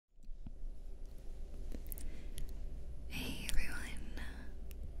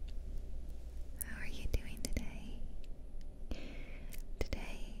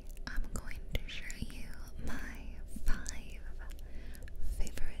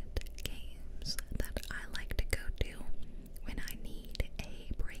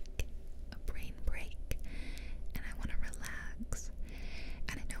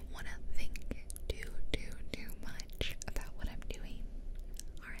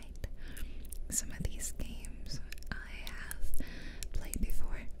some of these games I have played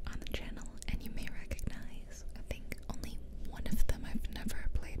before on the channel, and you may recognize. I think only one of them I've never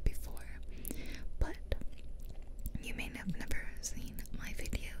played before, but you may have never seen my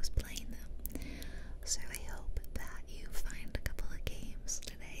videos playing them. So I hope that you find a couple of games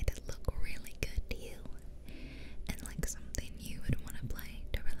today that look really good to you and like something you would want to play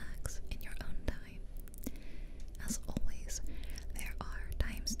to relax in your own time. As always, there are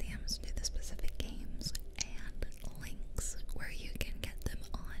timestamps to the specific games and links where you can get them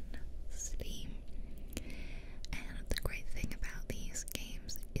on Steam. And the great thing about these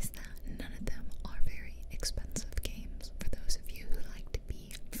games is that none of them are very expensive games for those of you who like to be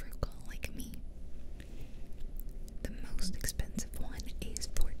frugal like me. The most expensive one is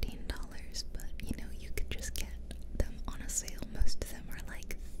 $14, but you know, you could just get them on a sale. Most of them are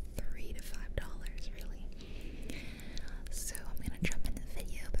like $3 to $5, really. So I'm gonna jump into the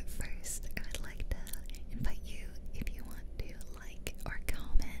video, but first I would like to invite you, if you want to like or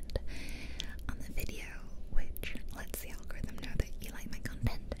comment on the video, which lets the algorithm know that you like my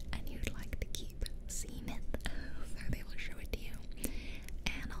content and you'd like to keep seeing it, so they will show it to you.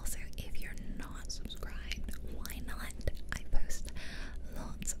 And also, if you're not subscribed, why not? I post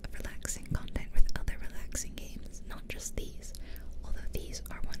lots of relaxing content with other relaxing games, not just these, although these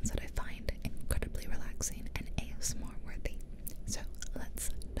are ones that I find incredibly relaxing and ASMR worthy. So let's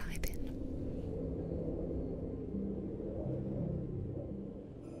dive in.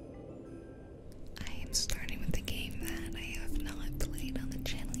 I am starting with a game that I have not played on the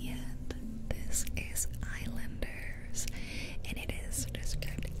channel yet. This is Islanders, and it is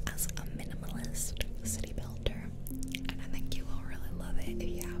described as a minimalist city builder, and I think you will really love it if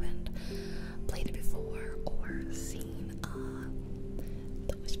you haven't played it before or seen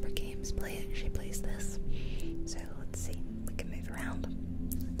the Whisper Games play it. She plays this. So let's see, we can move around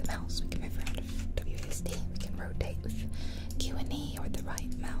the mouse, we can move around WASD, we can rotate with Q&E or the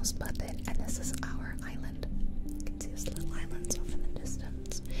right mouse button, and this is our island. You can see this little islands off in the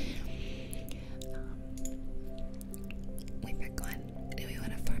distance. We pick one. Do we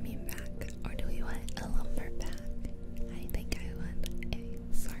want a farming pack or do we want a lumber pack? I think I want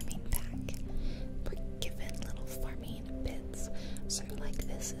a farming pack. We're given little farming bits. So like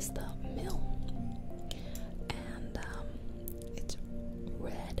this is the mill, and it's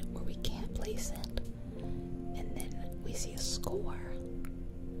red where we can't place it, and then we see a score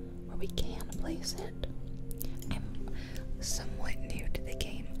where we can place it. I'm somewhat new to the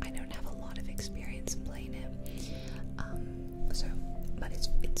game. I don't have a lot of experience in playing it, but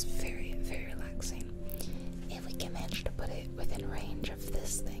it's very, very relaxing. If we can manage to put it within range of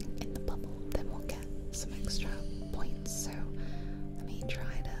this thing in the bubble, then we'll get some extra points. So let me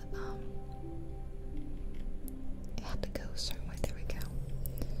try to it had to go a certain way. There we go.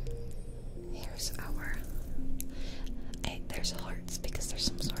 Here's our there's hearts because there's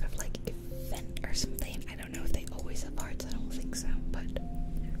some sort of like event or something. I don't know if they always have hearts, I don't think so, but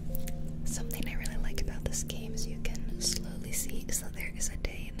something I really like about this game is you can slowly see is that there is a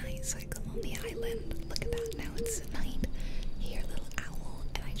day and night cycle on the island. Look at that, now it's night. Here, little owl,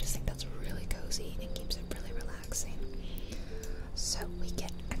 and I just think that's really cozy and keeps it really relaxing. So we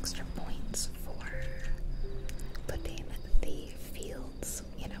get extra points for putting the fields,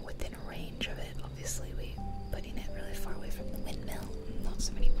 you know, within range of it. Obviously, we putting it really far away from the windmill, not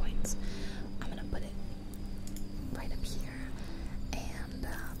so many points. I'm gonna put it right up here, and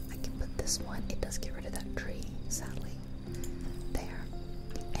I can put this one. It does get rid of that tree, sadly. There,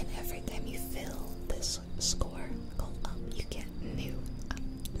 and every time you fill this score go up, you get new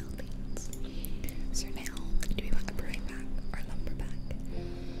buildings. So now, do we want a brewing pack or a lumber pack?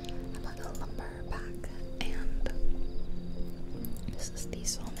 I want a lumber pack, and this is the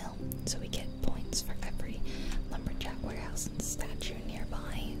sawmill, so we get points for every lumberjack warehouse and statue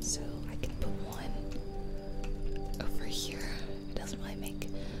nearby. So I can put one over here. It doesn't really make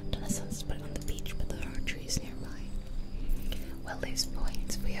a ton of sense to put it on the beach, but there are trees nearby. Well, there's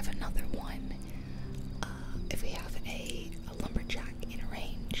points. We have another one. If we have a lumberjack in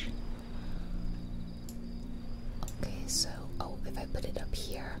range. Okay, so if I put it up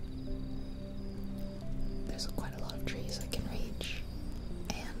here, there's quite a lot of trees I can reach,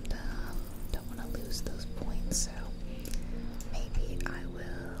 and don't want to lose those points, so maybe I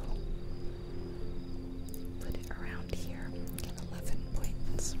will put it around here. Get 11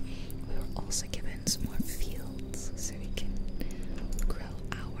 points. We were also given some more fields so we can grow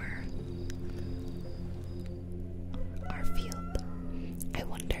our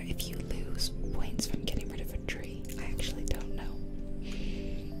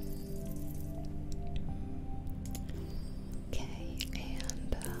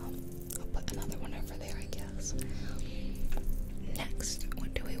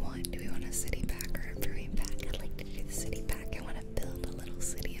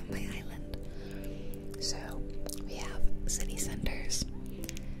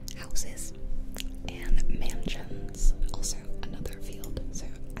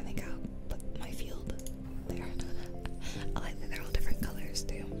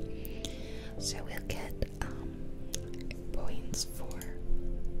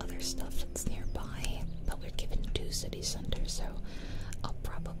stuff that's nearby, but we're given 2 city centers, so I'll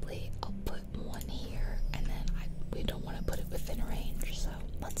put one here, and then we don't want to put it within range, so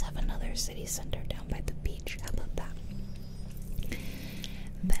let's have another city center down by the beach. How about that?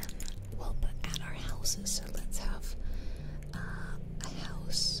 Then we'll add our houses, so let's have a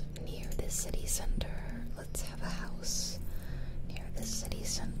house near this city center. Let's have a house near this city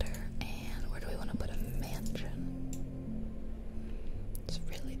center, and where do we want to put a mansion? It's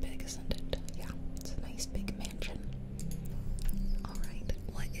really big, isn't it? Yeah, it's a nice big mansion. Alright,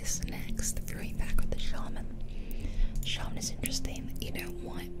 what is next? Throwing back with the shaman. Shaman is interesting. You don't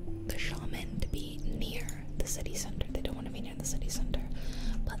want the shaman to be near the city center. They don't want to be near the city center,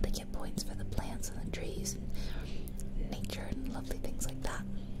 but they get points for the plants and the trees and nature and lovely things like that.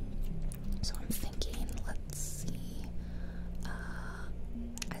 So I'm thinking, let's see,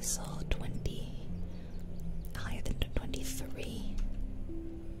 I saw 20, higher than 23,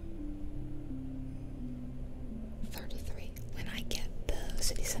 33, when I get the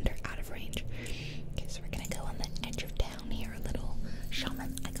city center out of range. Okay, so we're gonna go on the edge of town here, a little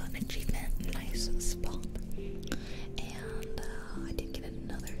shaman. I got an achievement, nice spot, and I did get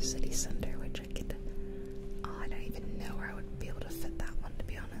another city center, which I could, I don't even know where I would be able to fit that one, to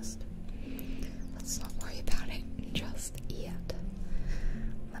be honest. Let's not worry about it just yet.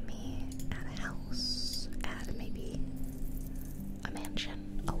 Let me add a house, add maybe a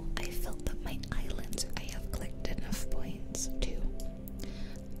mansion. Oh, I filled up my islands. I have collected enough points to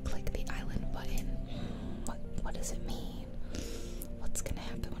click the island button. What does it mean? What's gonna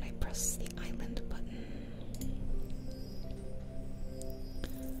happen when I press the island button?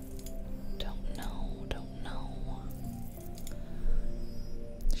 Don't know.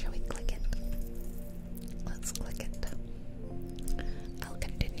 Shall we click it? Let's click it. I'll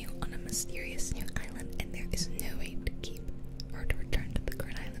continue on a mysterious new island, and there is no way to keep or to return to the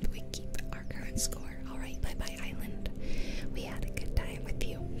current island. We keep our current score. Alright, bye-bye island. We had a good time with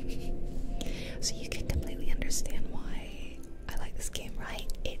you. So you can completely understand why I like this game,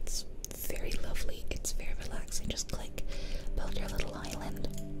 right? It's very lovely. It's very relaxing. Just click, build your little island.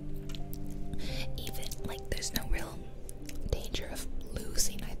 Even, like, there's no real danger of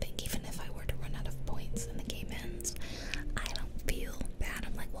losing, I think. Even if I were to run out of points and the game ends, I don't feel bad.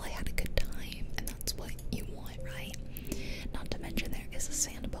 I'm like, well, I had a good time, and that's what you want, right? Not to mention there is a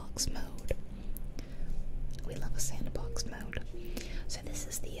sandbox mode. We love a sandbox mode. So this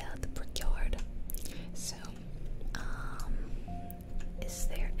is the brickyard. So, is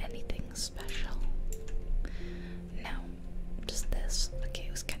there anything special? No, just this. Okay,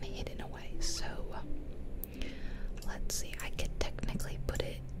 it was kind of hidden away. So, let's see. I could technically put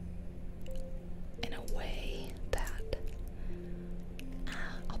it in a way that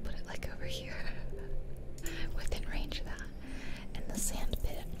I'll put it like over here, within range of that. And the sand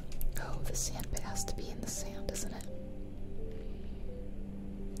pit. Oh, the sand pit has to be in the sand, isn't it?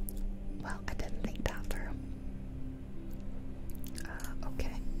 Well, I didn't think that through.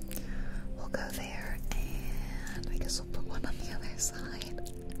 Okay. We'll go there, and I guess we'll put one on the other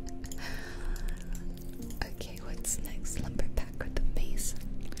side. Okay, what's next? Lumber pack or the basin?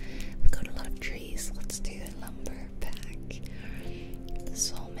 We've got a lot of trees. Let's do the lumber pack. The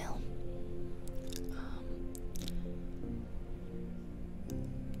sawmill.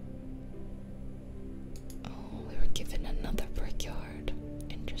 Oh, we were given another brickyard.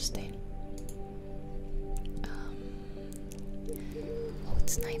 Interesting. Oh,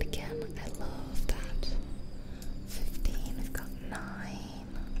 it's night again. I love that. 15, we've got 9,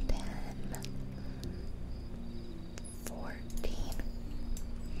 10, 14.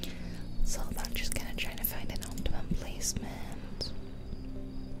 It's all about just kind of trying to find an optimum placement.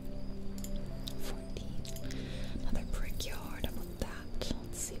 14. Another brickyard. How about that?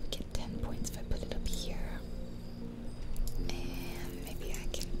 Let's see if we get 10 points if I put it up here. And maybe I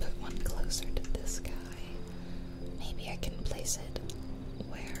can put one closer to this guy. Maybe I can place it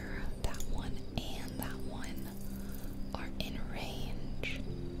where that one and that one are in range.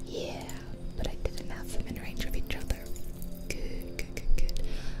 Yeah, but I didn't have them in range of each other. Good.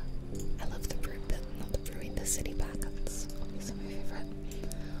 I love the brewing, the city backups. These are my favorite.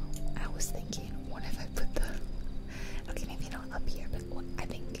 I was thinking, what if I put the... Okay, maybe not up here, but I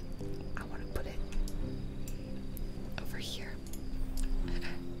think I want to put it over here.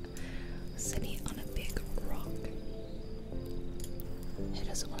 City on a big rock. Who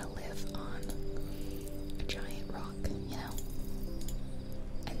doesn't want to live on a giant rock, you know?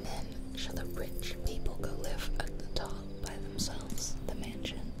 And then, shall the rich people go live at the top by themselves? The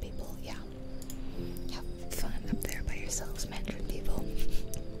mansion people, yeah. Have fun up there by yourselves, mansion people.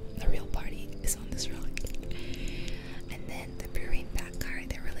 The real party is on this rock. And then the brewing back car,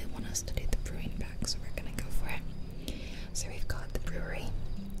 they really want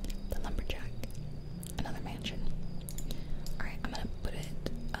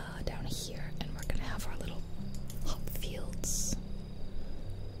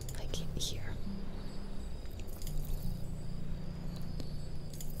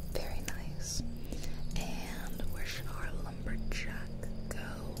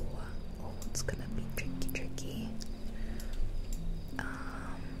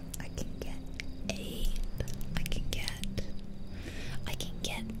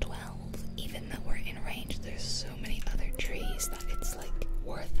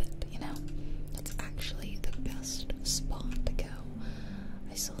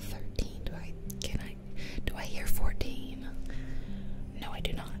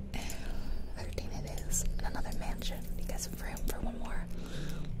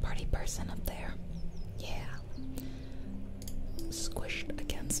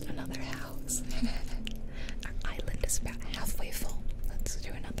just another house. Our island is about halfway full. Let's do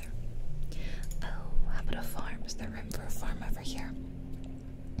another. Oh, how about a farm? Is there room for a farm over here?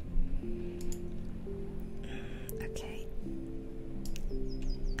 Okay.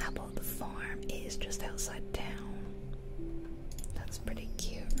 How about the farm is just outside town? That's pretty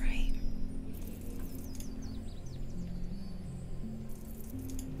cute, right?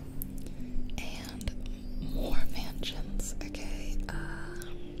 And more mansions. Okay.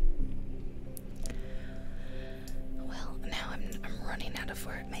 Well, now I'm running out of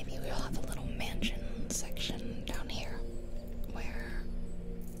word. Maybe we'll have a little mansion section down here where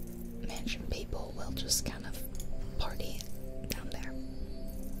mansion people will just kind of party down there.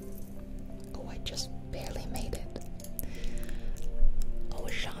 Oh, I just barely made it. Oh,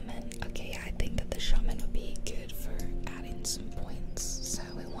 a shaman. Okay, I think that the shaman would be good for adding some points. So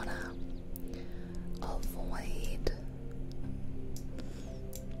we want to avoid.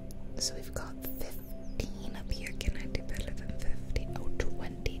 So we've got 15 up here. Can I do better than 50? Oh,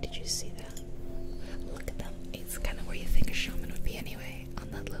 20. Did you see that? Look at them. It's kind of where you think a shaman would be anyway, on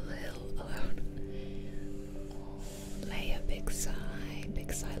that little hill alone. Oh, Leia, big sigh,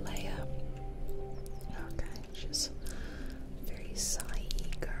 Leia. Okay, she's a very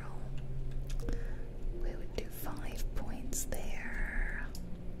sighy girl. We would do 5 points there.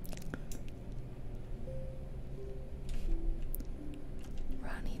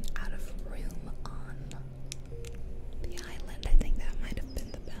 Running out of room on the island. I think that might have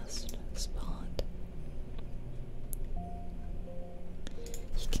been the best spot.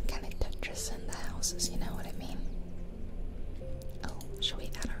 You can kind of Tetris in the houses, you know what I mean? Oh, shall we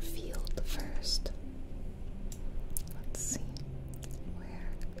add our field first? Let's see.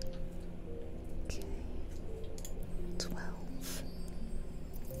 Where? Okay. 12.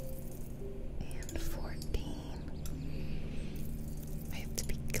 And 14. I have to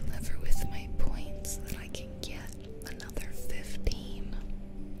be clever with my points so that I can get another 15.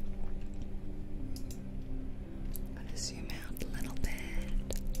 I'm gonna zoom out a little bit.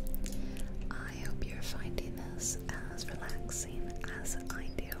 I hope you're finding this as relaxing as I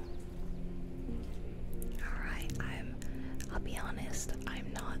do. Alright, I'll be honest,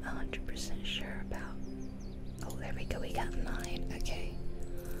 I'm not 100% sure about. Oh, there we go, we got 9. Okay.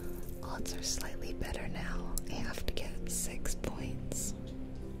 Odds are slightly better now. I have to get 6 points.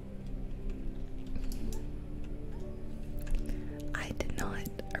 I did not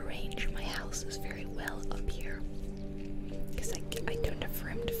arrange my houses very well up here because I don't have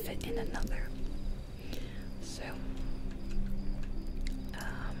room to fit in another. So,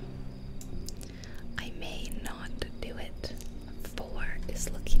 I may not do it. 4 is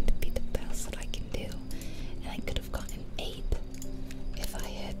looking to be the best that I can do, and I could have gotten 8 if I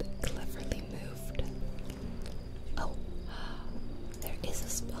had cleverly moved. Oh, there is a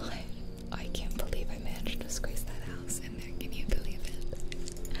spot. I can't believe I managed to squeeze that house in there. Can you believe it?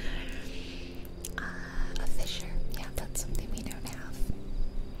 A fissure. Yeah, that's something we don't have.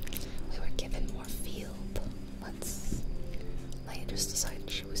 We were given more field. Leia just decided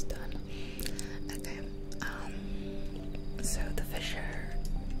she was done. Okay. So the fissure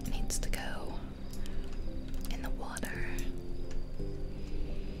needs to go in the water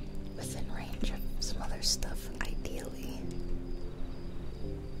within range of some other stuff, ideally.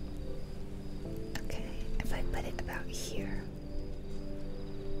 Okay, if I put it about here,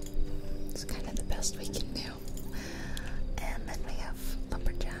 it's kind of the best we can do. And then we have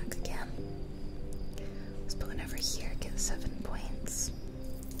lumberjack again. Let's put one over here, get 7 points.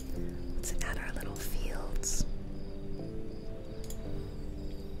 Let's add our little fields.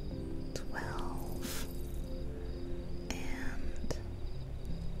 12 and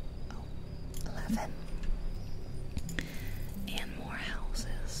 11. And more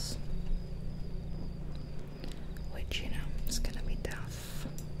houses. Which, you know, is gonna be tough.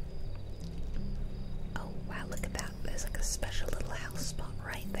 Oh wow, look at that. There's like a special little house spot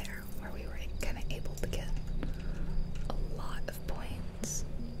right there where we were kind of able to get a lot of points.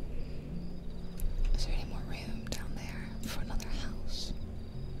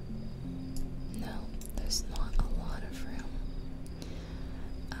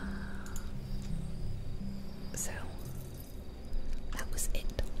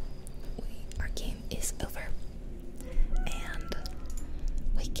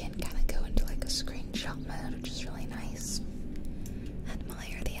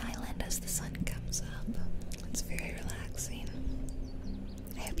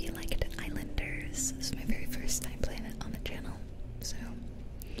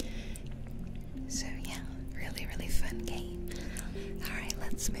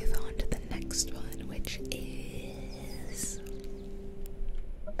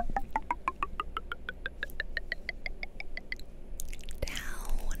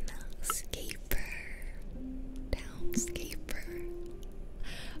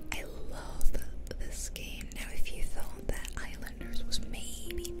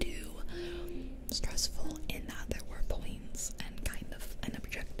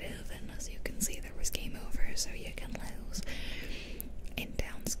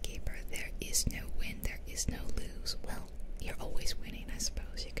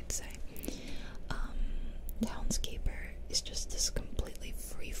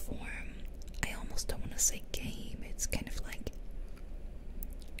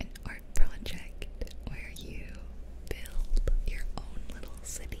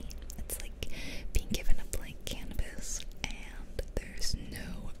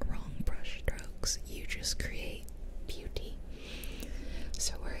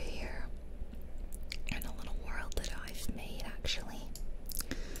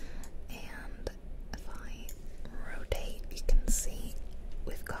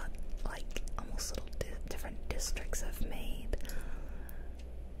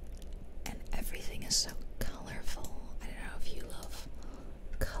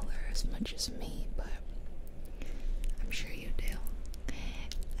 as much as me, but I'm sure you do.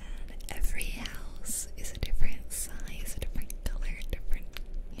 And every house is a different size, a different color, different,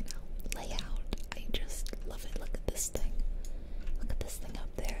 layout. I just love it. Look at this thing. Look at this thing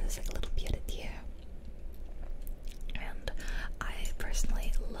up there. There's like a little pied à terre. And I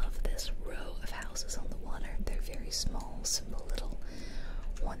personally love this row of houses on the water. They're very small, simple little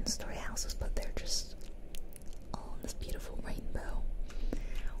one-story houses, but they're just all in this beautiful rainbow.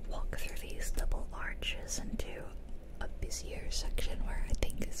 Walk through these double arches into a busier section where I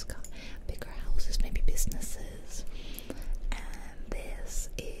think it's got bigger houses, maybe businesses. And this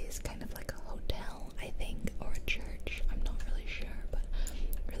is kind of like a hotel, I think, or a church. I'm not really sure, but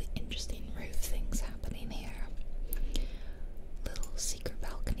really interesting roof things happening here. Little secret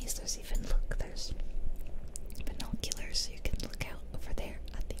balconies. There's even, look, there's binoculars so you can look out over there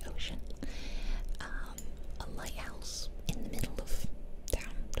at the ocean. A lighthouse in the middle of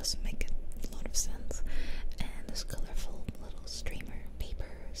town doesn't make a lot of sense. And this colorful little streamer,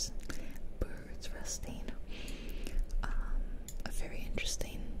 papers, birds resting. A very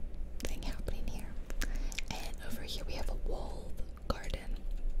interesting thing happening here. And over here we have a walled garden,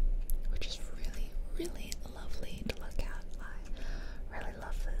 which is really, really lovely to look at. I really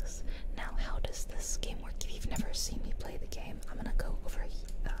love this. Now, how does this game work? If you've never seen me play the game, I'm gonna go over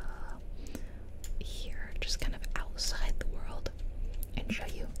here, just kind of outside the world, and show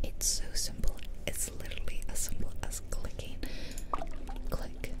you. It's so simple. It's literally as simple as clicking.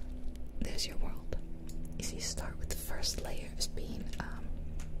 Click. There's your world. So you start with the first layer as being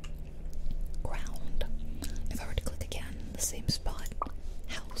ground. If I were to click again, the same spot,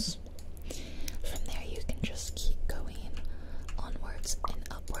 house. From there you can just keep going onwards and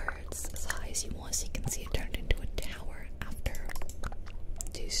upwards as high as you want. So you can see it turned into a tower after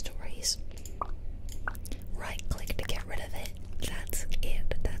 2 stories. Right click to get rid of it. That's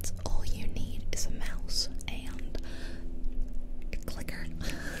it. That's all you need is a mouse and a clicker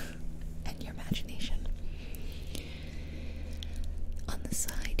and your imagination. On the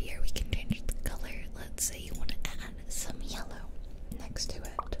side here we can change the color. Let's say you want to add some yellow next to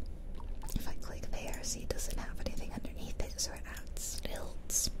it. If I click there, see it doesn't have anything underneath it, so it adds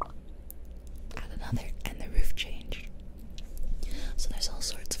stilts. Add another, and the roof changed. So there's all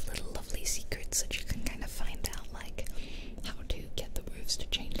sorts of little lovely secrets that you can kind of find out, like how to get the roofs to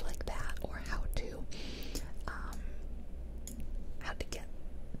change like that, or how to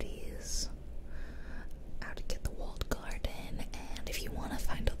get the walled garden. And if you want to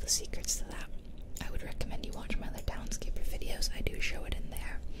find all the secrets to that, I would recommend you watch my other Townscaper videos. I do show it in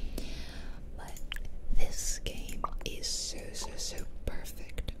there. But this game is so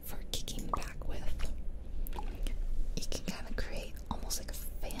perfect for kicking back with. You can kind of create almost like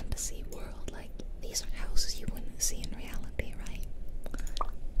a fantasy world. Like, these are houses you wouldn't see in reality, right?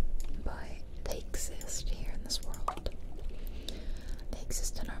 But they exist here in this world. They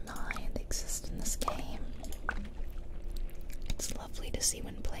exist in our mind. They exist in this game. It's lovely to see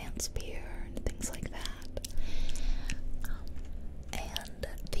when plants appear and things like that. And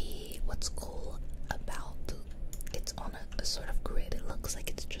what's cool about it's on a sort of grid. It looks like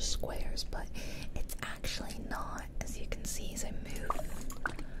it's just squares, but it's actually not. As you can see as I move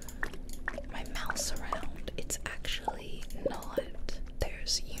my mouse around, it's actually not.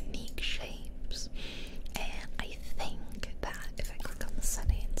 There's unique shapes. And I think that if I click on the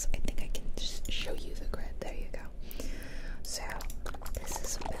settings, I think I can just show you the grid. There you go. So this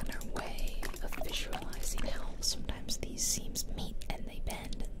is a better way of visualizing how sometimes these seams meet and they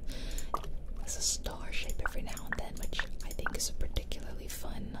bend. There's a star shape every now and then, which I think is a particularly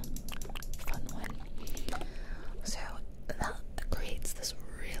fun one. So that creates this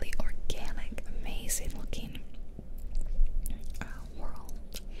really organic, amazing looking world.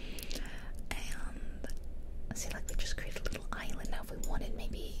 And see, like, we just created a little island. Now if we wanted,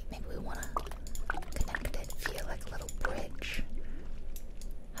 maybe we want to connect it via like a little bridge.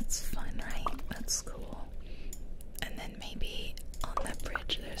 That's fun, right? That's cool. And then maybe on that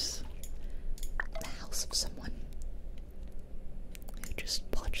bridge there's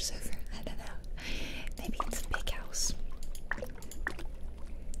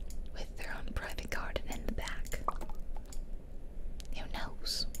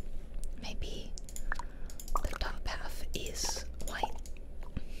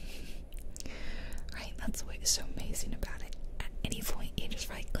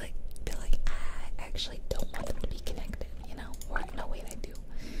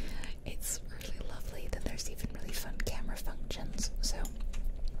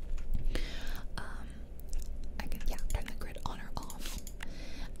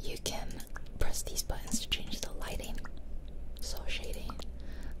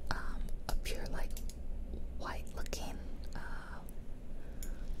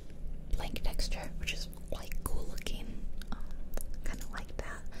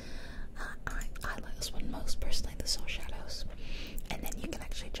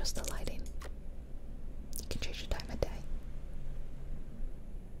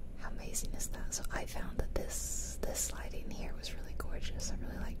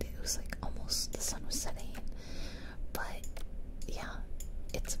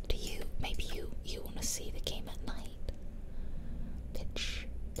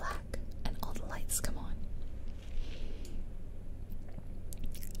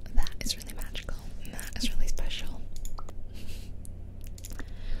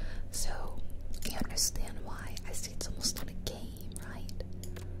understand why. I see it's almost not a game, right?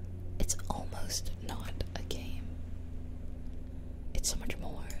 It's almost not a game. It's so much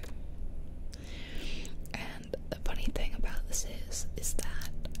more. And the funny thing about this is that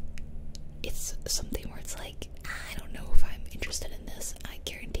it's something where it's like, I don't know if I'm interested in this. I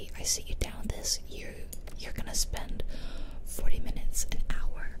guarantee I sit you down with this, you're gonna spend 40 minutes, an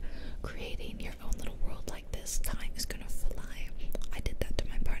hour creating your own little world like this. Time is gonna fly. I did that to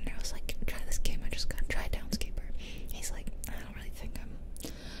my partner. I was like, try this game. I just gotta try Townscaper. He's like, I don't think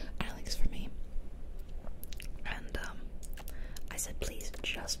it's for me. And I said, please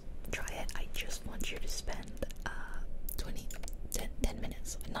just try it. I just want you to spend 10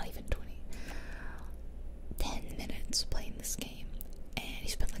 minutes, not even 20, 10 minutes playing this game. And he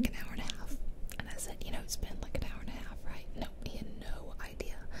spent like an hour and a half. And I said, you know, it's been like an hour and a half, right? No, he had no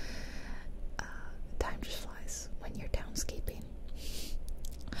idea. Time just flies when you're townscaping.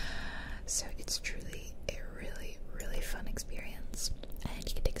 So it's truly a really, really fun experience. And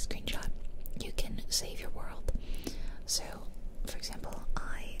you can take a screenshot. You can save your world. So, for example,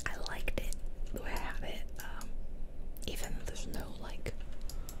 I liked it the way I have it. Even though there's no like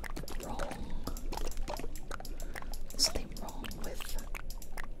something wrong with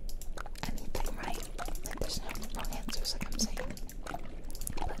anything, right? Like there's no wrong answers, like I'm saying.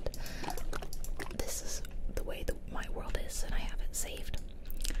 But this is the way that my world is, and I have it saved.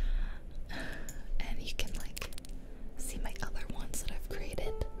 And you can like see my other ones that I've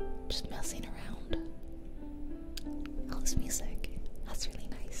created, just messing around. All this music, that's really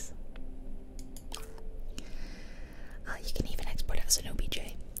nice. You can even export it as an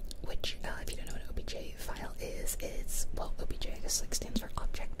OBJ, which, if you don't know what an OBJ file is, it's, well, OBJ I guess like stands for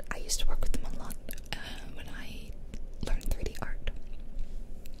object. I used to work with them a lot when I learned 3D art.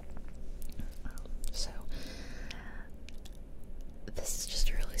 So this is just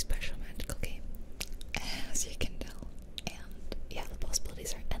a really special magical game, as you can tell, and yeah, the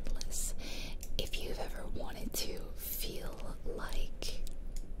possibilities are endless. If you've ever wanted to feel like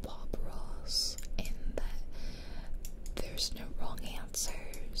Bob Ross in that there's no wrong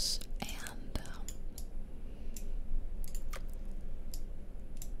answers and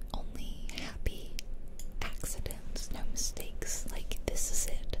only happy accidents, no mistakes, like this is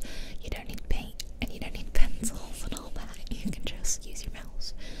it. You don't need paint and you don't need pencils and all that. You can just use your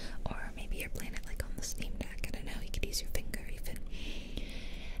mouse, or maybe you're playing it like on the Steam Deck. I don't know, you could use your finger even,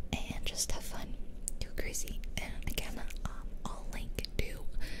 and just have fun, go crazy. And again, I'll link to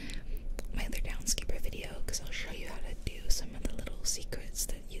my other Townscaper video because I'll show you how to do some of the little secrets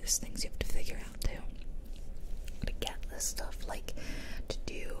that things you have to figure out too to get this stuff. Like to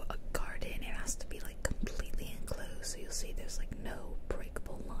do a garden, it has to be like completely enclosed, so you'll see there's like no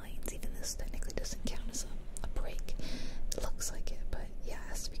breakable lines. Even this technically doesn't count as a break. It looks like it, but yeah, it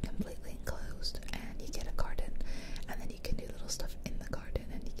has to be completely enclosed. And you get a garden, and then you can do little stuff in the garden,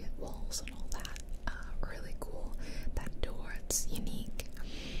 and you get walls and all that. Really cool. That door, it's unique.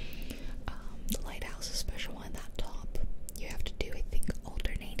 The lighthouse is special on that top. You have to do, I think,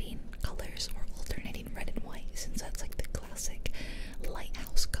 alternating colors or alternating red and white, since that's like the classic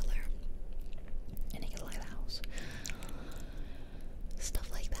lighthouse color in a lighthouse.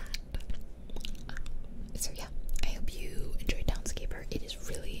 Stuff like that. So yeah, I hope you enjoyed Townscaper. It is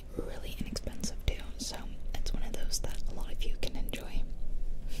really, really inexpensive too, so it's one of those that a lot of you can enjoy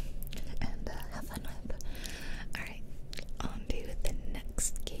and have fun with. Alright, on to the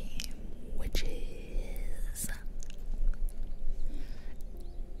next game, which is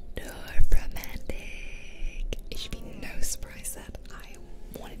Dorfromantik. It should be no surprise that I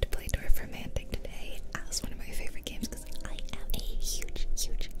wanted to play Dorfromantik today as one of my favorite games, because I am a huge,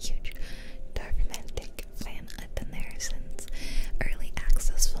 huge, huge Dorfromantik fan. I've been there since early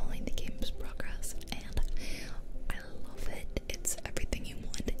access following the game's progress, and I love it. It's everything you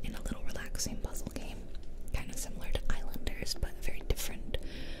want in a little relaxing puzzle game. Kind of similar to Islanders, but a very different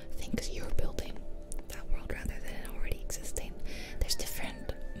thing because you're building that world rather than it already existing. There's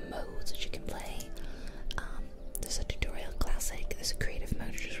different modes that you can play. There's a tutorial classic, there's a creative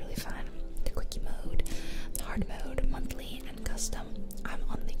mode which is really fun, the quickie mode, the hard mode, monthly, and custom. I'm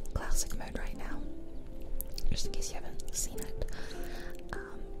on the classic mode right now, just in case you haven't seen it.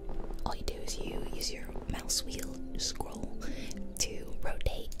 All you do is you use your mouse wheel to scroll to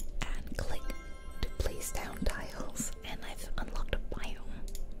rotate and click to place down tiles, and I've unlocked a biome.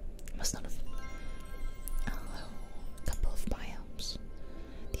 Must not have. Oh, a couple of biomes.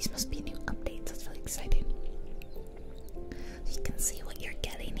 These must be new updates. That's really exciting. So you can see what you're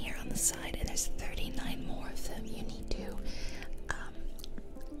getting here on the side, and there's 39 more of them. You need to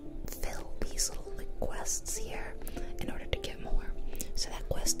fill these little quests here in order to get more. So that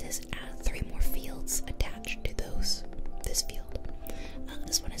quest is add 3 more fields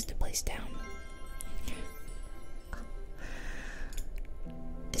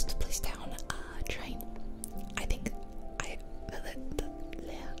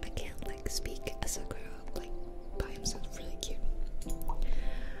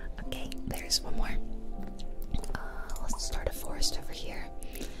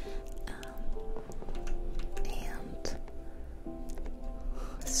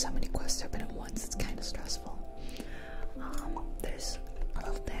so many quests open at once, it's kind of stressful. There's a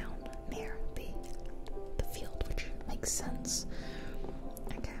little down near the field, which makes sense.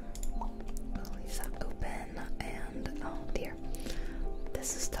 Okay, we'll leave that open, and oh dear,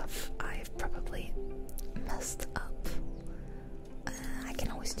 this is tough. I've probably messed up. I can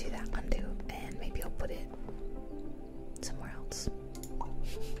always do that, undo, and maybe I'll put it somewhere else.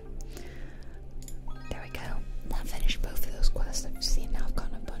 There we go. I've finished both of those quests. I've seen now I've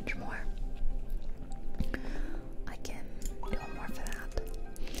gotten a bunch more. I can do more for that.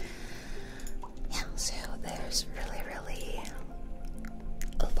 Yeah, so there's really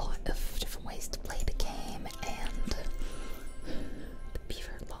a lot of different ways to play the game, and the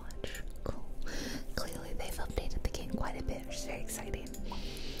Beaver Lodge. Cool. Clearly they've updated the game quite a bit, which is very exciting.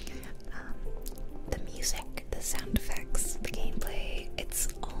 The music, the sound effects, the gameplay, it's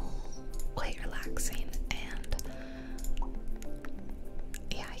all quite relaxing, and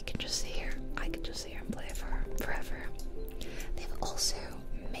yeah, I could just sit here and play for forever. They've also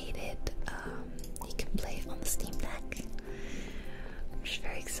made it, you can play it on the Steam Deck, which is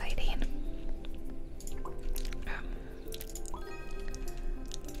very exciting.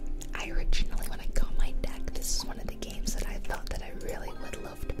 I originally, when I got my deck, this is one of the games that I thought that I really would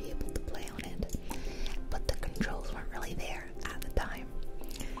love to be able to play on it, but the controls weren't really there at the time.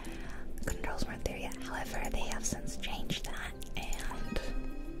 The controls weren't there yet. However, they have since changed that, and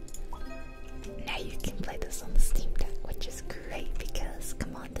now you can play this on the Steam Deck, which is great because,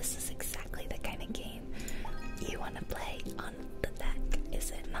 come on, this is exactly the kind of game you want to play on the deck,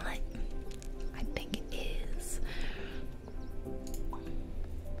 is it not? I think it is.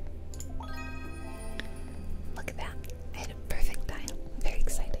 Look at that. I had a perfect dial. Very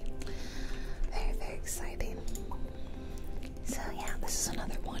exciting. Very exciting. So yeah, this is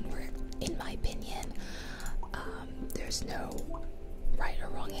another one where, in my opinion, there's no right or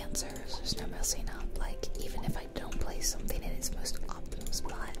wrong answers. There's no messing up. Like, even if I don't play something in its most optimum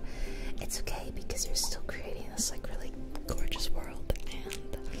spot, it's okay because you're still creating this like really gorgeous world,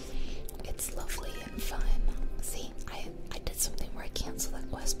 and it's lovely and fun. See, I did something where I canceled that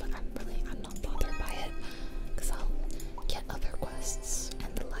quest, but I'm not bothered by it because I'll get other quests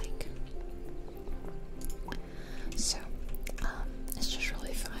and the like. So, it's just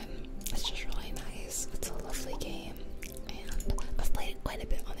really fun. It's just really nice. It's a lovely game, and I've played it quite a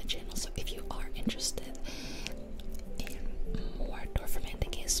bit on the channel. So if you are interested in more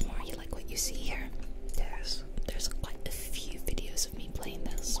Dorfromantik ASMR, you like what you see here, there's quite a few videos of me playing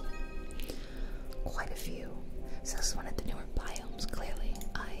this. Quite a few. So this is one of the newer biomes. Clearly,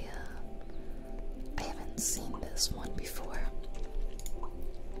 I haven't seen this one before.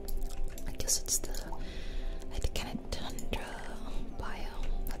 I guess it's the kind of tundra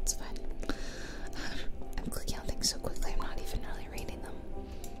biome. That's fine. I'm clicking on things so quickly, I'm not even really reading them.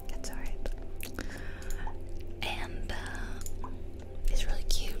 That's alright. And it's really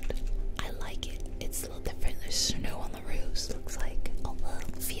cute. I like it. It's a little different. There's snow on the roofs. Looks like all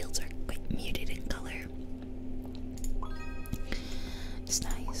the fields are quite muted in color. It's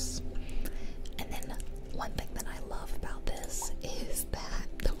nice. And then one thing that I love about this is that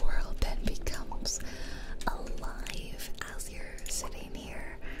the world then becomes alive as you're sitting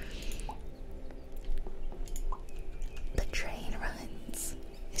here. The train runs.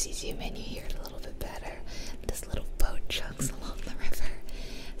 As you zoom in, you hear it a little bit better. This little boat chugs along the river.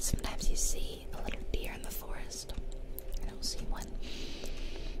 Sometimes you see a little deer in the forest. I don't see one.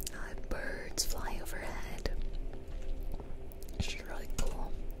 Birds fly overhead. It's just really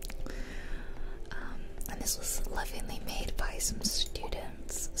cool. And this was lovingly made by some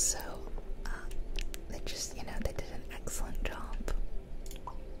students, so they just, they did an excellent job.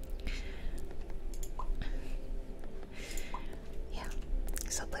 Yeah,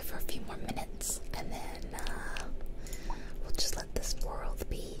 so I'll play for a few more minutes, and then we'll just let this world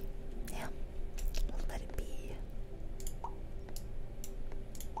be. Yeah, we'll let it be.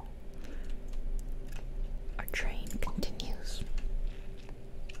 Our train continues.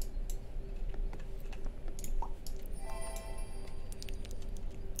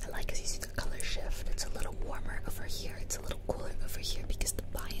 I like as you see the color shift. It's a little warmer over here. It's a little cooler over here because the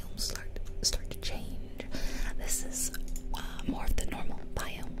biomes start to change. This is more of the normal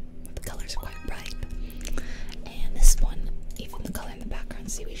biome. The colors are quite bright.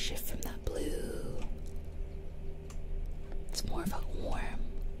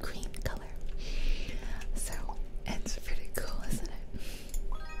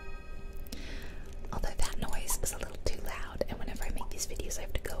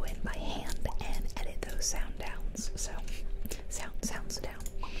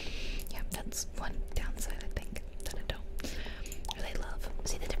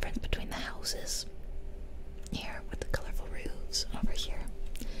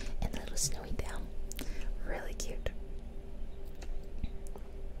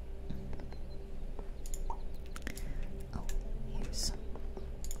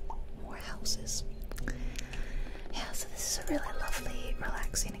 houses. Yeah, so this is a really lovely,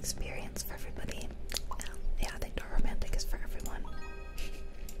 relaxing experience for everybody. Yeah, I think Dorfromantik is for everyone.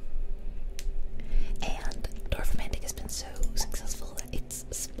 And Dorfromantik has been so successful that it's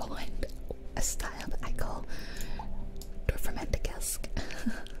spawned a style that I call Dorfromantik-esque.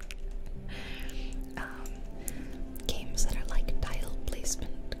 Games that are like tile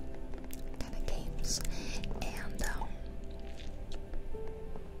placement kind of games. And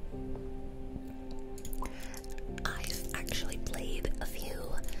I've actually played a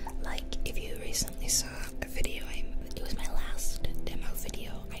few. Like, if you recently saw a video, it was my last demo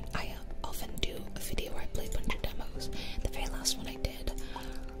video. I often do a video where I play a bunch of demos. The very last one I did,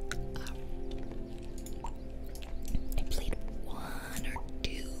 I played one or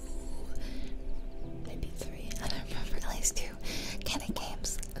two, maybe three, I don't remember, at least two kind of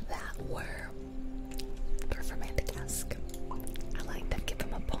games that were Dorfromantik-esque. I like them. Give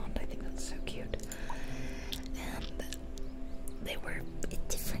them a pond. I think that's so cute. And they were a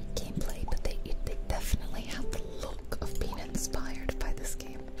different gameplay, but they definitely have the look of being inspired by this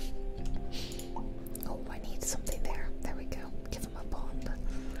game. Oh, I need something there. There we go. Give them a pond.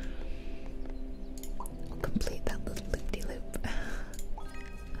 We'll complete that little loop-de-loop.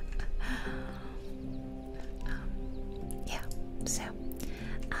 Yeah, so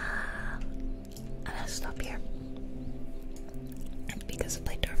I'm gonna stop here. Because I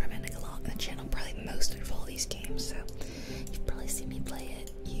played Dorfromantik a lot on the channel, probably most of all these games, so you've probably seen me play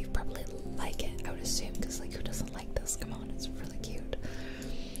it. You probably like it, I would assume, because like, who doesn't like this? Come on, it's really cute.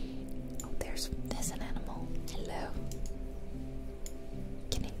 Oh, there's an animal. Hello.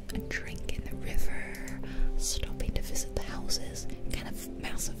 Getting a drink in the river, stopping to visit the houses. Kind of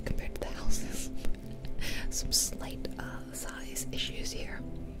massive compared to the houses. Some slight size issues here.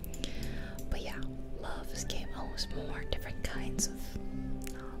 But yeah, love this game. Oh, it's more different kinds of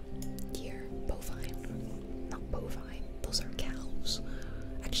deer. Bovine. Not bovine. Those are cows.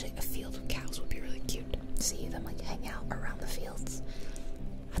 Actually, a field of cows would be really cute. See them like hang out around the fields.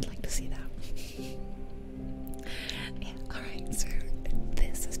 I'd like to see that. Yeah, alright, so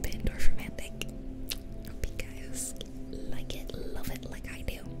this has been Dorfromantik. Hope you guys like it, love it like I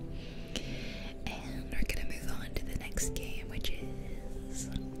do. And we're gonna move on to the next game, which is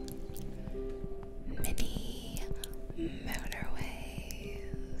Mini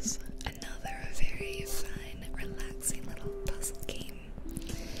Motorways. Another very fun, relaxing little puzzle game.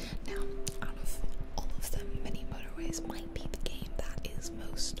 Now, out of all of them, Mini Motorways might be the game that is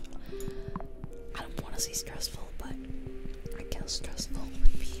most, I don't want to say stressful, but I guess stressful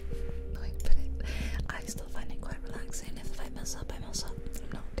would be how I put it. I still find it quite relaxing. If I mess up, I mess up. I'm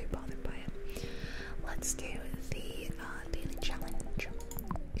not too bothered by it. Let's do the daily challenge.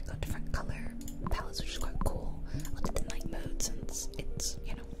 You've got different color palettes, which is quite cool. I'll do the night mode since it's,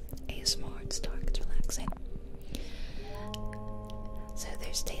 you know, ASMR, it's dark, it's relaxing. So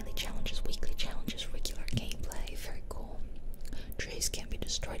there's daily challenges, weekly challenges, regular gameplay, very cool. Trees can't be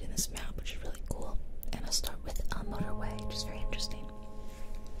destroyed in this map, which is really cool. And I'll start with a motorway, which is very interesting.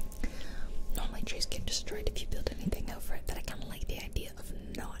 Normally trees get destroyed if you build anything over it, but I kind of like the idea of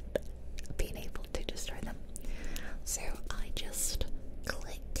not being able to destroy them. So I just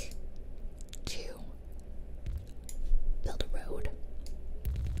click to build a road.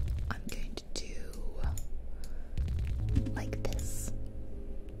 I'm going to do like this.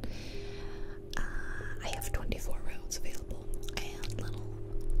 I have 24 roads available, and little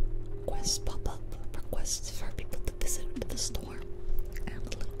quests pop up, requests for people to visit the store, and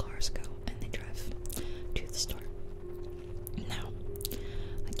the little cars go and they drive to the store. Now,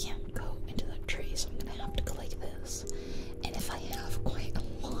 I can't go into that tree, so I'm gonna have to go like this. And if I have quite a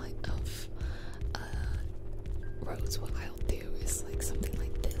lot of roads, what I'll do is like something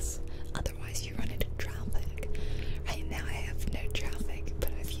like this. Otherwise, you run into traffic. Right now, I have no traffic, but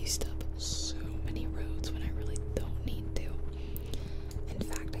I've used up so many roads when I really don't need to. In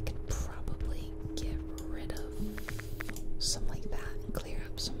fact, I could probably get rid of some like that and clear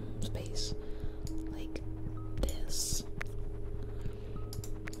up some space like this.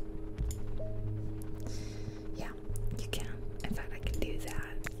 Yeah, you can. In fact, I can do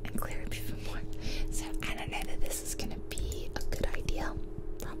that and clear up even more. So I don't know that this is gonna be a good idea.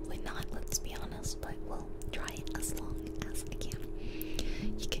 Probably not, let's be honest, but we'll try it as long as I can.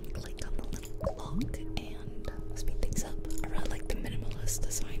 You can click on the little clock and speed things up. I really like the minimalist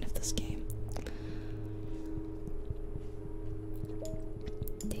design of this game.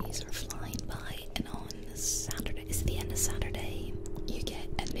 Days are flying by, and on Saturday, is it the end of Saturday, you get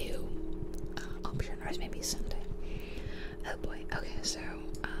a new option, or maybe Sunday. Oh boy, okay, so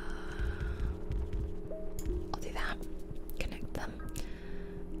I'll do that, connect them,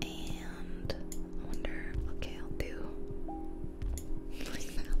 and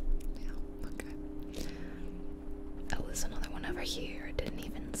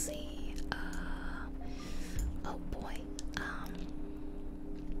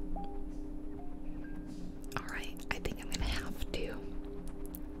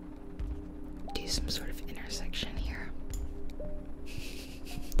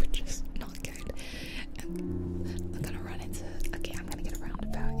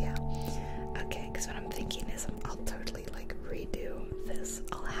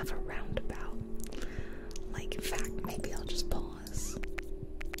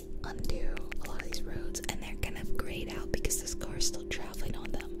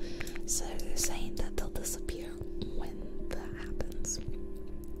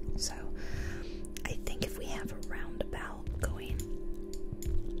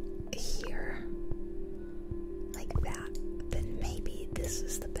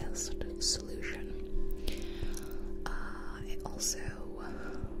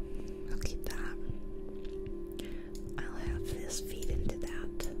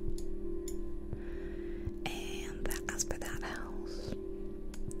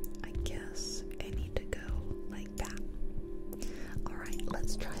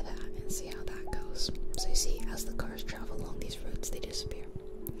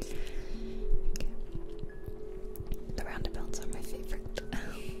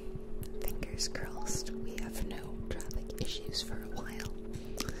fingers crossed, we have no traffic issues for a while.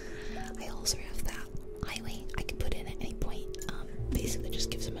 I also have that highway I could put in at any point. Basically just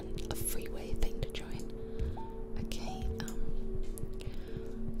gives them a freeway thing to join. Okay,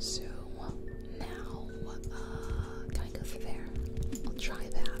 so now, can I go through there? I'll try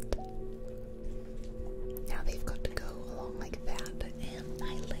that. Now they've got to go along like that, and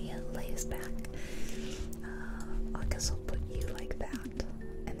Leia's back. I guess I'll put you like that,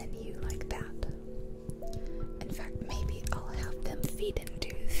 and then you like that. In fact, maybe I'll have them feed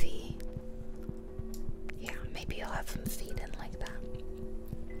into the... Yeah, maybe I'll have them feed in like that.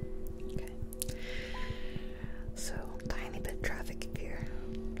 Okay. So, tiny bit of traffic here.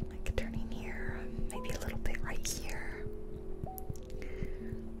 Like turning here, maybe a little bit right here.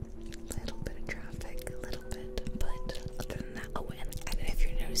 Little bit of traffic, a little bit, but other than that, oh, and I don't know if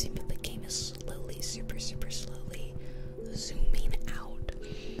you're noticing, but the game is slowly, super slowly zooming out.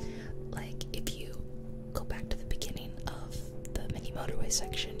 Like, if you go back to the beginning of the mini motorway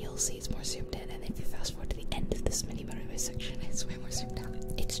section, you'll see it's more zoomed in, and if you fast forward to the end of this mini motorway section, it's way more zoomed out.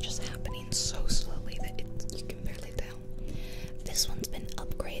 It's just happening so slowly that you can barely tell. This one's been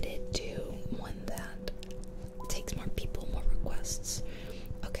upgraded to one that takes more people, more requests.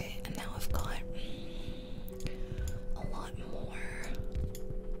 Okay, and now I've got a lot more.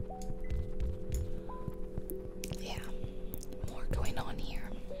 Yeah, more going on here.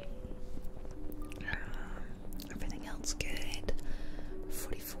 Everything else good.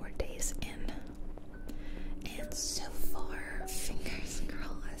 44 days in. And so far, fingers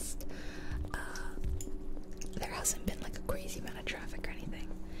crossed, there hasn't been like a crazy amount of traffic or anything.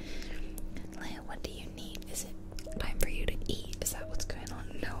 Leia, what do you need? Is it time for you to eat? Is that what's going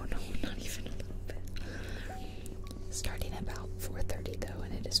on? No, not even a little bit. Starting about 4:30 though,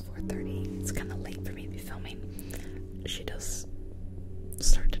 and it is 4:30. It's kind of late for me to be filming. She does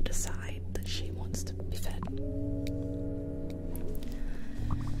start to decide that she wants to be fed.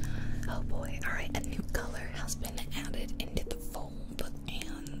 Oh boy, alright, a new color has been added into the fold,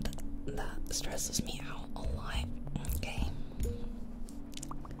 and that stresses me out a lot. Okay.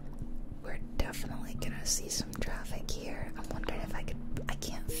 We're definitely gonna see some traffic here. I'm wondering if I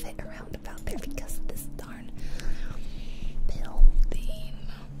can't fit around about there because of this darn building.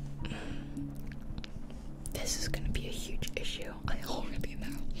 This is gonna be a huge issue, I already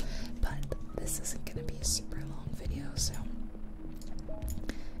know. But this isn't gonna be a super long video, so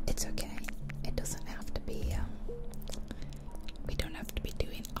it's okay. It doesn't have to be, we don't have to be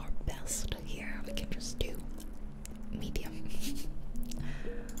doing our best here. We can just do medium.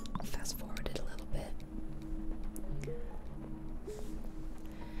 I'll fast forward it a little bit.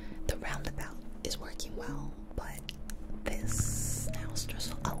 The roundabout is working well, but this now is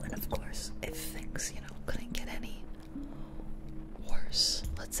stressful. Oh, and of course, if things, couldn't get any worse,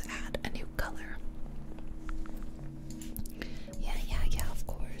 let's add a new color. Yeah, of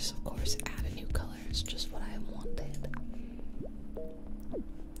course, add a new color. It's just what I wanted.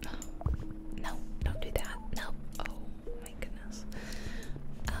 No, don't do that. No. Oh my goodness.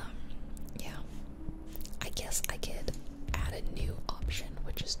 Yeah. I guess I could add a new option,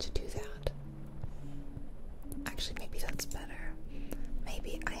 which is to do that. Actually, maybe that's better.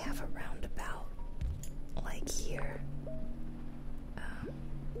 Maybe I have a roundabout like here.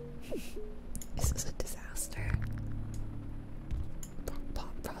 Is this a disaster?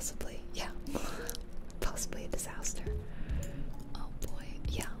 Possibly, yeah. Possibly a disaster. Oh boy,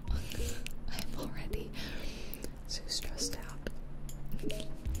 yeah. I'm already so stressed out.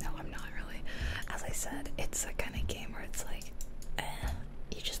 No, I'm not really. As I said, it's a kind of game where it's like,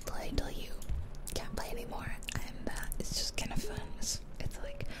 you just play until you can't play anymore, and it's just kind of fun. It's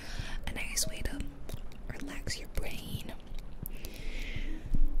like a nice way to relax your brain.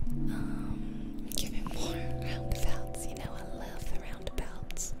 Give it more roundabouts. I love the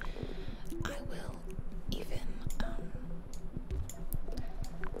roundabouts. I will even,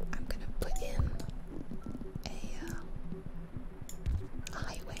 I'm gonna put in a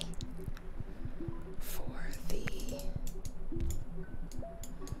highway for the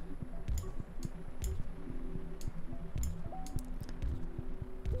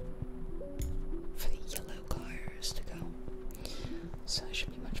yellow cars to go.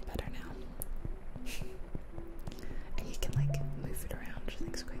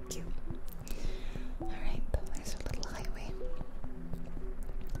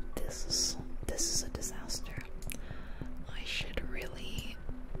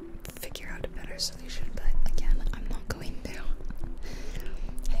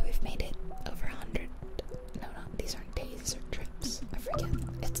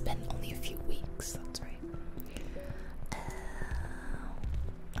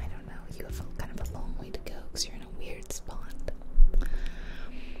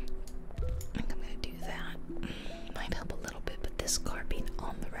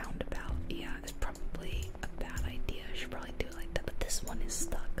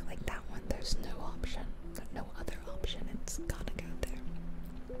 stuck. Like that one, there's no option, no other option. It's gotta go there.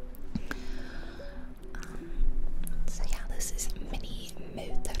 So yeah, this is mini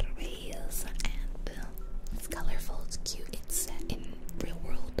Motorways, and it's colorful, it's cute, it's set in real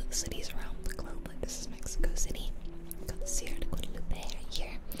world cities around the globe. Like this is Mexico City, got Sierra de Guadalupe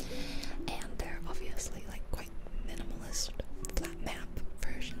here, and they're obviously like quite minimalist, flat map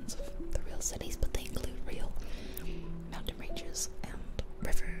versions of the real cities, but they include real mountain ranges and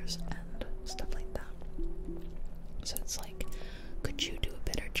rivers and stuff like that. So it's like, could you do a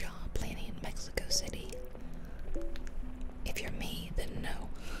better job planning in Mexico City? If you're me, then no.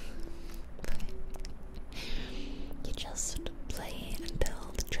 You just play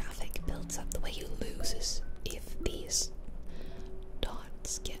until the traffic builds up. The way you lose is if these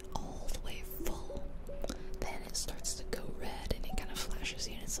dots get all the way full, then it starts to go red and it kind of flashes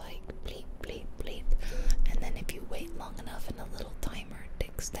you and it's like bleep, bleep, bleep. And then if you wait long enough and a little timer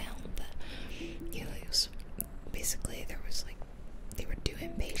ticks down, you lose. Basically, there was like, they were too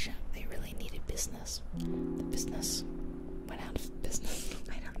impatient. They really needed business. The business went out of business.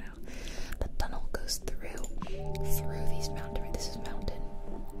 I don't know. The tunnel goes through these mountains. This is mountain,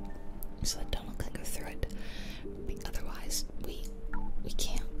 so the tunnel can go through it. Otherwise, we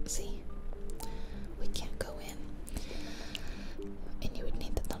can't see. We can't go in, and you would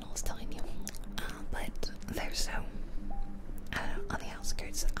need the tunnels telling you. But they're so, I don't know, on the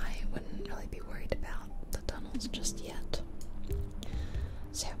outskirts. I wouldn't really be worried about the tunnels just yet.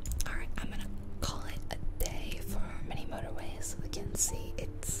 So, alright, I'm gonna call it a day for mini Motorways. We can see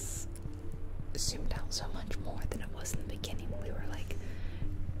it's zoomed out so much more than it was in the beginning. We were like,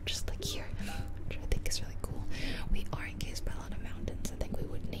 just like here, which I think is really cool. We are encased by a lot of mountains. I think we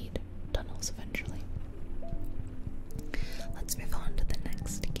would need tunnels eventually. Let's move on to the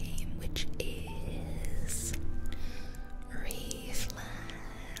next game, which is Reefland.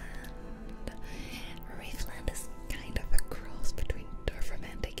 Reefland is kind of a cross between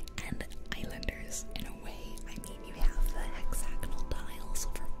Dorfromantik and Islanders in a way. I mean, you have the hexagonal tiles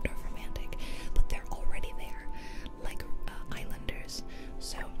for Dorfromantik, but they're already there, like Islanders.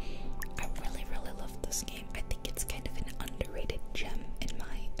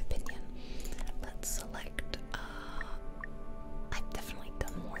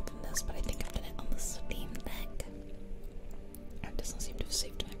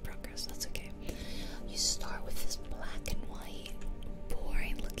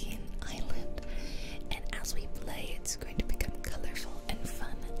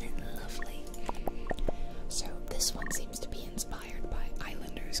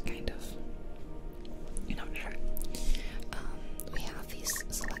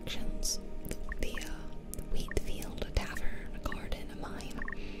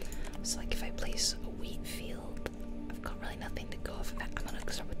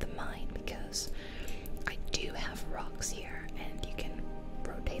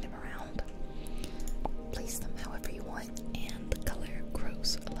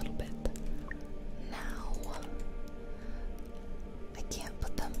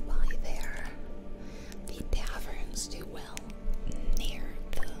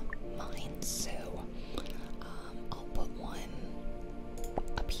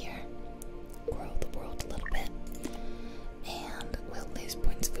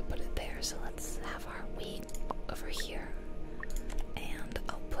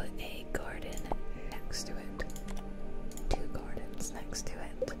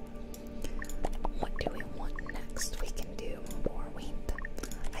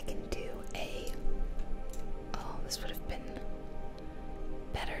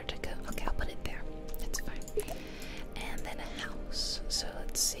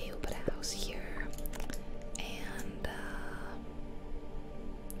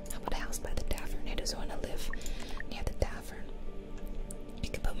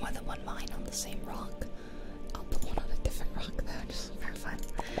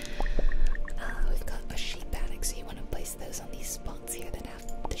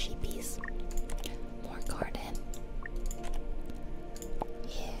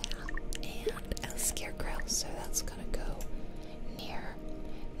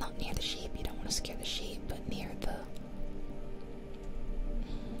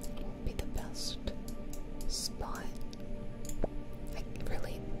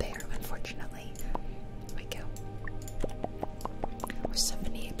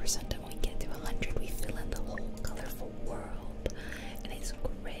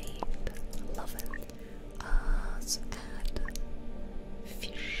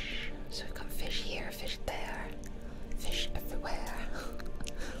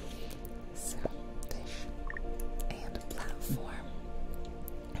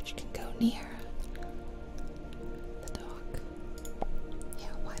 near the dock.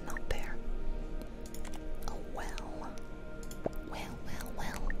 Yeah, why not there? Oh, well. Well.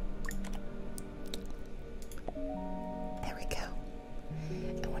 There we go.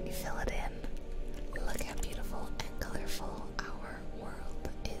 And when you fill it in, look how beautiful and colorful our world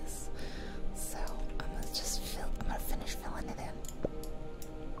is. So I'm gonna finish filling it in.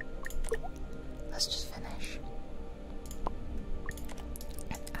 Let's just finish.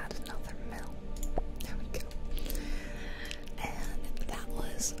 And add another mill. There we go. And that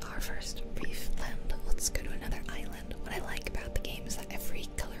was our first Reefland. Let's go to another island. What I like about the game is that every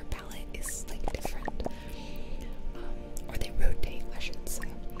color palette is like different. Or they rotate, I should say.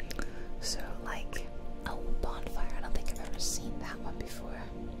 So like, oh, bonfire. I don't think I've ever seen that one before.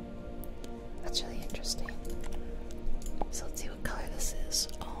 That's really interesting. So let's see what color this is.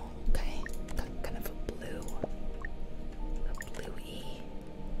 Oh, okay. Got kind of a blue. A bluey.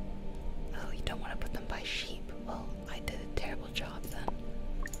 Oh, you don't want to put them by sheep. Well, I did a terrible job then.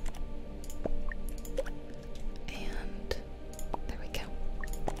 And there we go.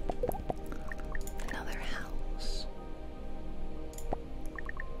 Another house.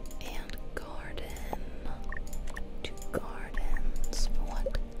 And garden. 2 gardens.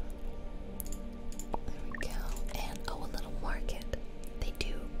 What? There we go. And oh, a little market. They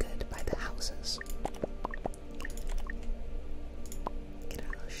do good by the houses. Get a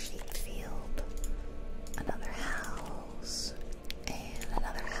little sheep field. Another house. And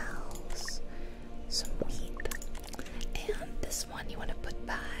another house. Some wheat. And this one you want to put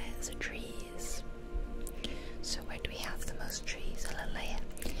by the trees. So where do we have the most trees? Hello, Leia.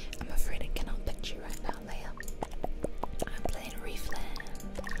 I'm afraid I cannot picture you right now, Leia. I'm playing Reefland.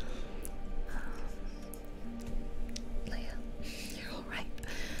 Leia, you're alright.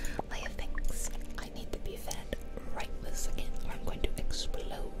 Leia thinks I need to be fed right this second or I'm going to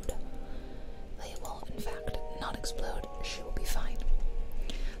explode. Leia will, in fact, not explode. She will be fine.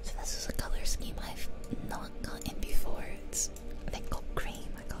 So this is a color scheme I've not gotten before. It's a thing called cream.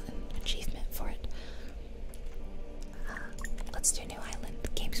 I got an achievement for it. Let's do a new island. The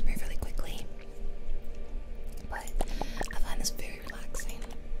game's moved really quickly, but I find this very relaxing.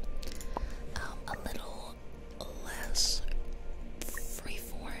 A little less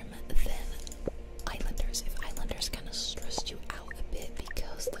freeform than Islanders. If Islanders kind of stressed you out a bit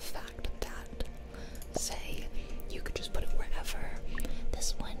because the fact that, say, you could just put it wherever.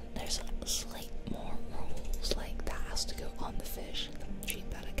 This one, there's a slight more rules, like that has to go on the fish, the sheep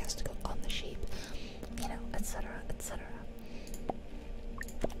paddock has to go on the sheep, you know, etc., etc.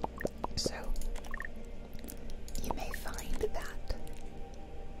 So, you may find that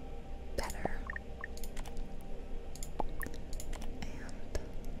better. And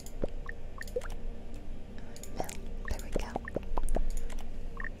mill, there we go.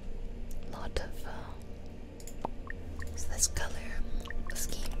 Lot of so this color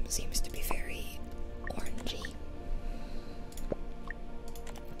scheme seems to be very orangey.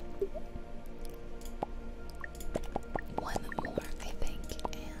 One more, I think,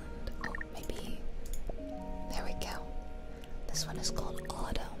 and oh, maybe there we go. This one is called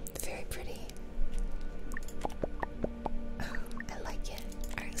Autumn. Very pretty. I like it.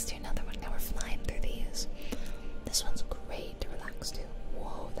 Alright, let's do another one. Now we're flying through these. This one's great to relax to.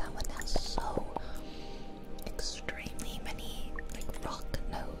 Whoa, that one has so extremely many like rock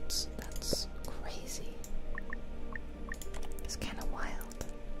nodes. That's crazy. It's kind of wild.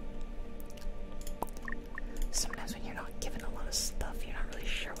 Sometimes when you're not given a lot of stuff, you're not really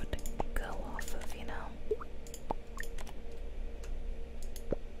sure what to go off of, you know?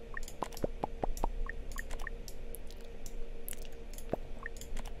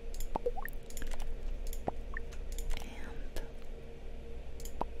 And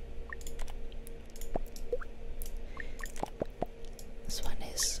this one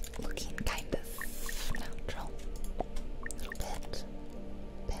is looking kind of natural. A little bit.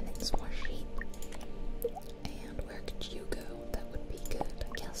 Penning some more sheep. And where could you go? That would be good,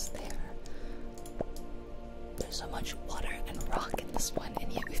 I guess, there. There's so much water and rock in this one,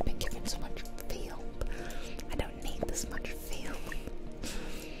 and yet we've been given so much field. I don't need this much field.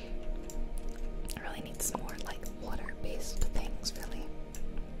 I really need some more, like, water-based things, really.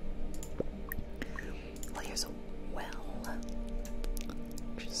 Well, here's a well.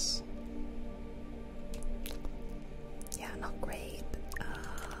 Just... yeah, not great.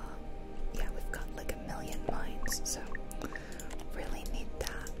 Yeah, we've got like 1,000,000 mines, so really need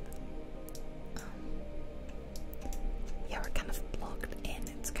that. Yeah, we're kind of blocked in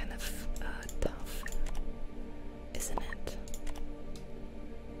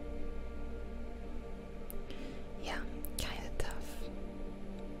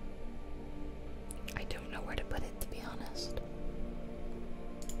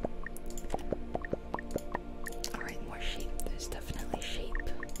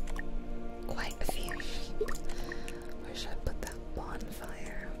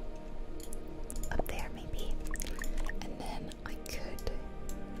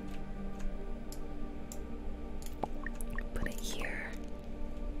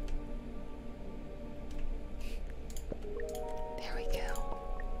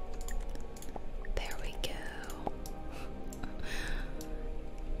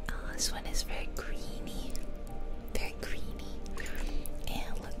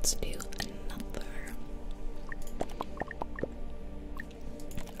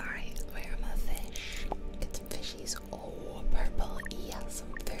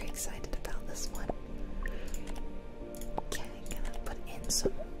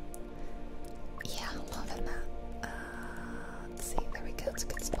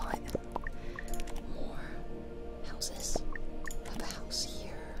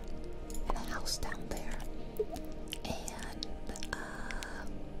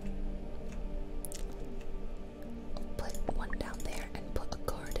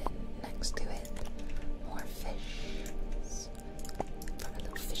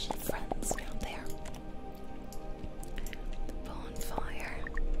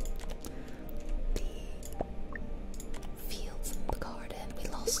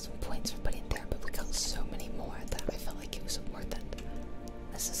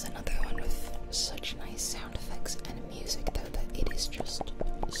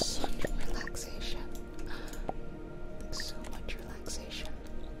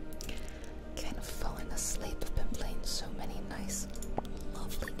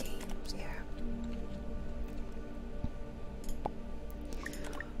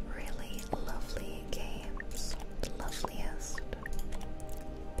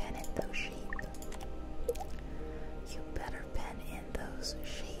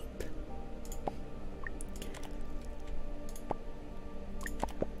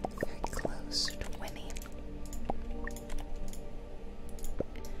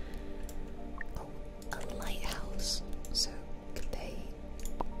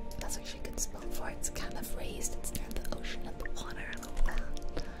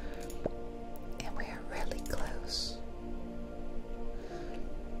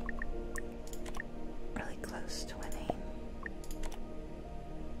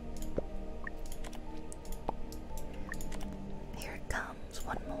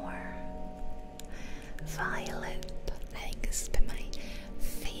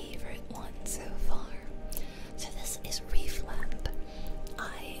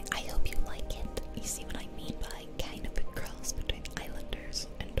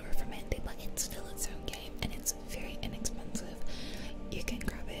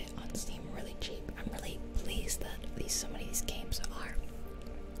some of these games are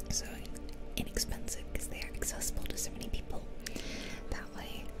so inexpensive